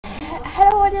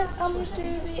credits, I'm going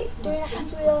to be doing a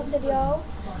Happy Wheels video,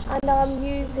 and I'm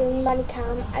using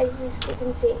Manicam, as you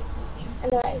can see.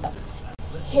 Anyways,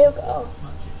 here we go.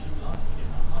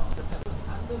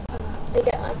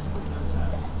 Again.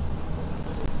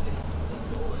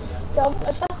 So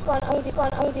the first one, I'm going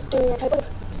to be doing a quiz.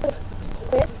 So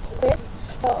here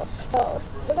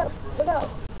we go.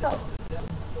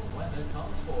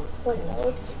 When it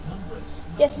loads.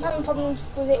 Yes, I'm having problems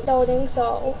with it loading,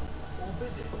 so...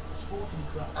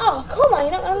 Oh, come on,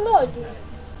 you're not going to load.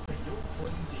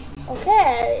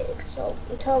 Okay, so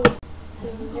until we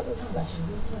get refresh.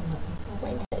 My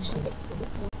internet should be.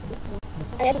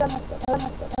 And yes, tell you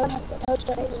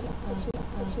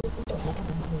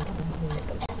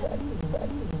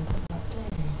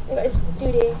guys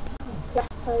do the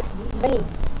last time.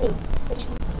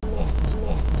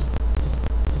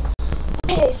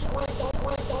 Okay, so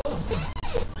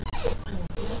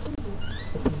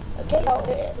okay, so it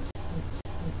is.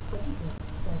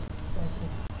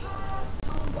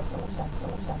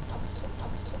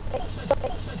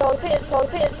 So the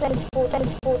quiz, then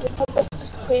people do publish the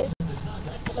quiz.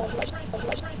 So much. So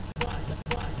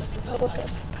what's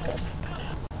this?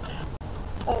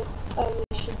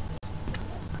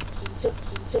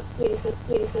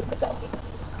 Really simple. So,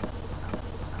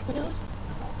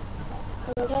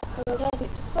 okay,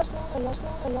 it's the first one, and last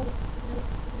one, and then.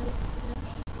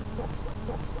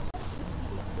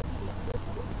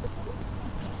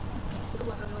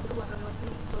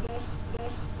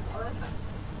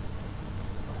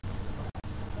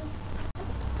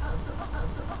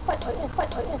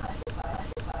 Quite tight, yeah.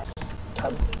 No.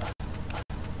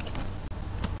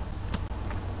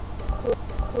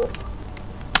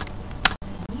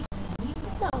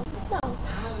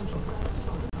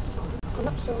 Come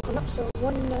up, so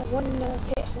one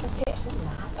hit.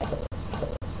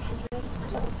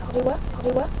 Do what?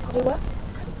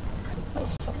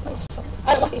 Yes. I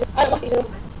don't must eat it.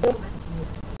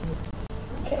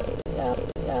 Okay,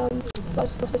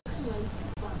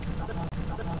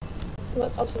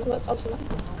 what's obsolete?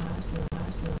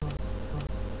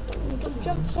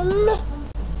 Jump on there.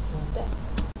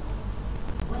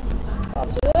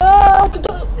 Ow.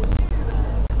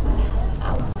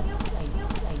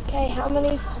 Okay, how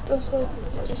many?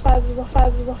 Just five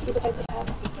roughly the type they have.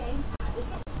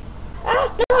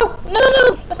 Ah, no,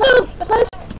 that's not it. No, that's not it.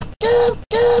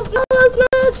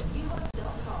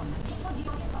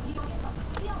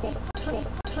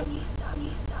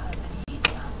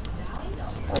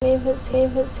 I mean, his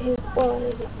one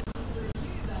is it?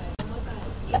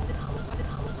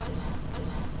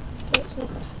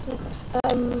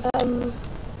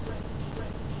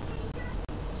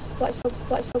 What's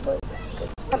so good?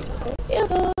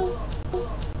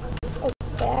 Oh,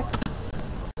 back.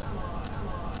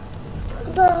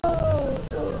 Go!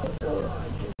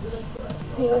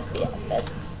 He must be at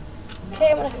best. Okay,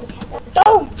 I'm gonna have to...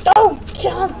 Don't!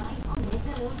 Come!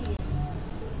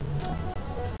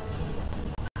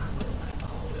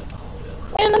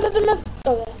 Okay.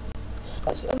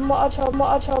 I'll try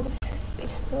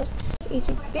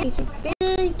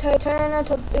turn out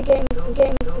to big games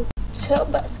to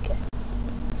baskets.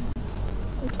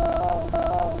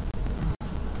 Control.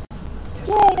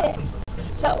 Yeah.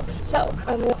 So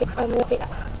I'm looking.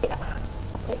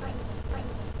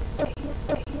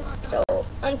 So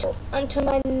until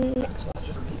my next one.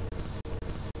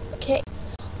 Okay.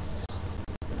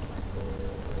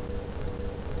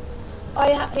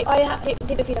 I have to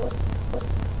do the video.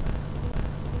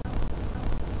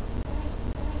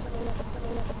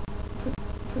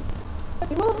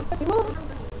 Move.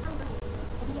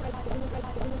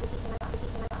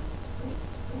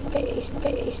 Okay.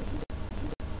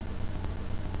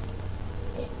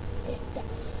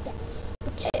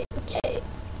 Okay.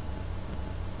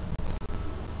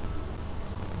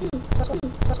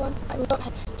 That's one. I don't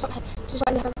have. Just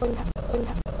I have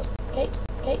those. Okay.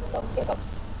 So here we go.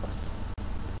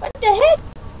 What the heck?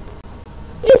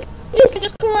 Please,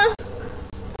 just come on.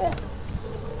 Yeah.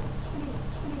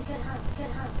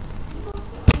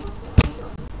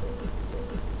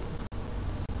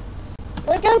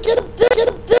 Get him down!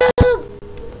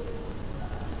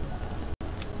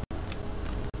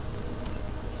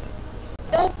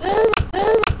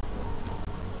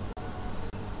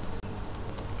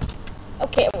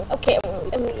 Okay, I'm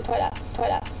gonna try that.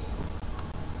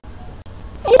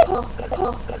 Hey, come off, like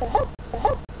the hell?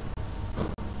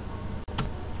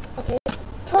 Okay.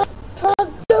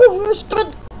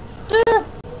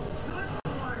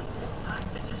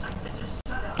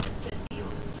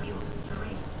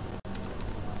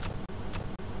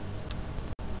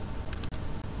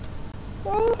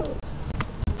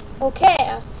 Okay.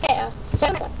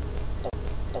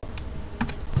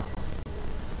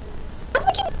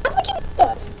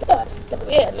 That's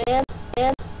weird, man.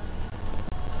 Okay.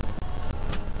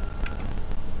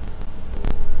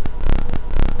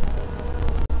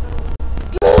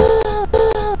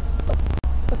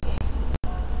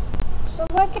 So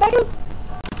what can I do?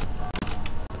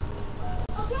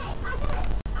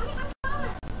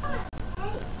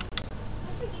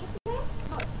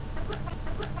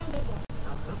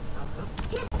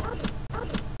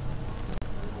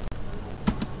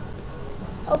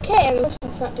 Okay, I'm going to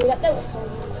not do that though, so I'm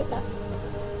going to put that.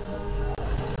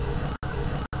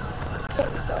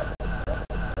 Okay, so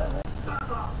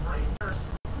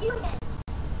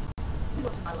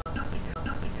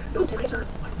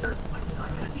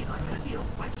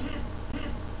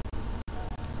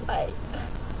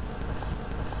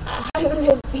I don't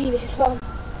know be this one.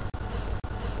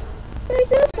 Where is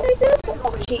this?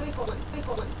 Oh, cheap.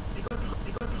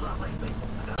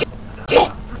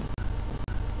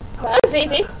 That's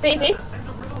easy.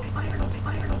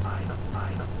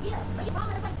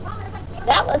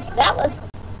 That was.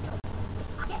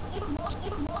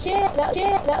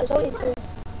 Yeah, that was so easy.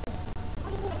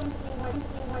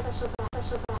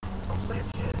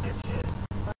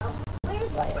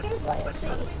 Right, see.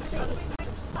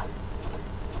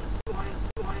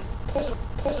 Okay.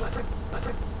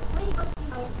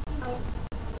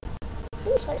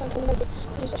 Who's right on to make it?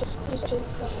 Who's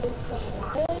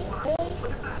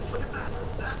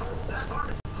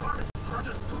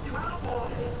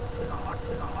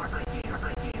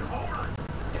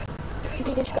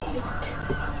be this guy.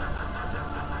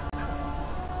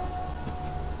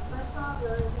 My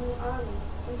father is in the army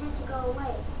and had to go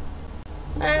away.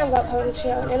 And I'm back home show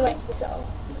anyway, so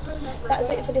that's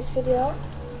it for this video.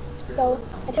 So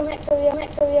until next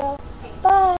video,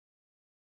 bye!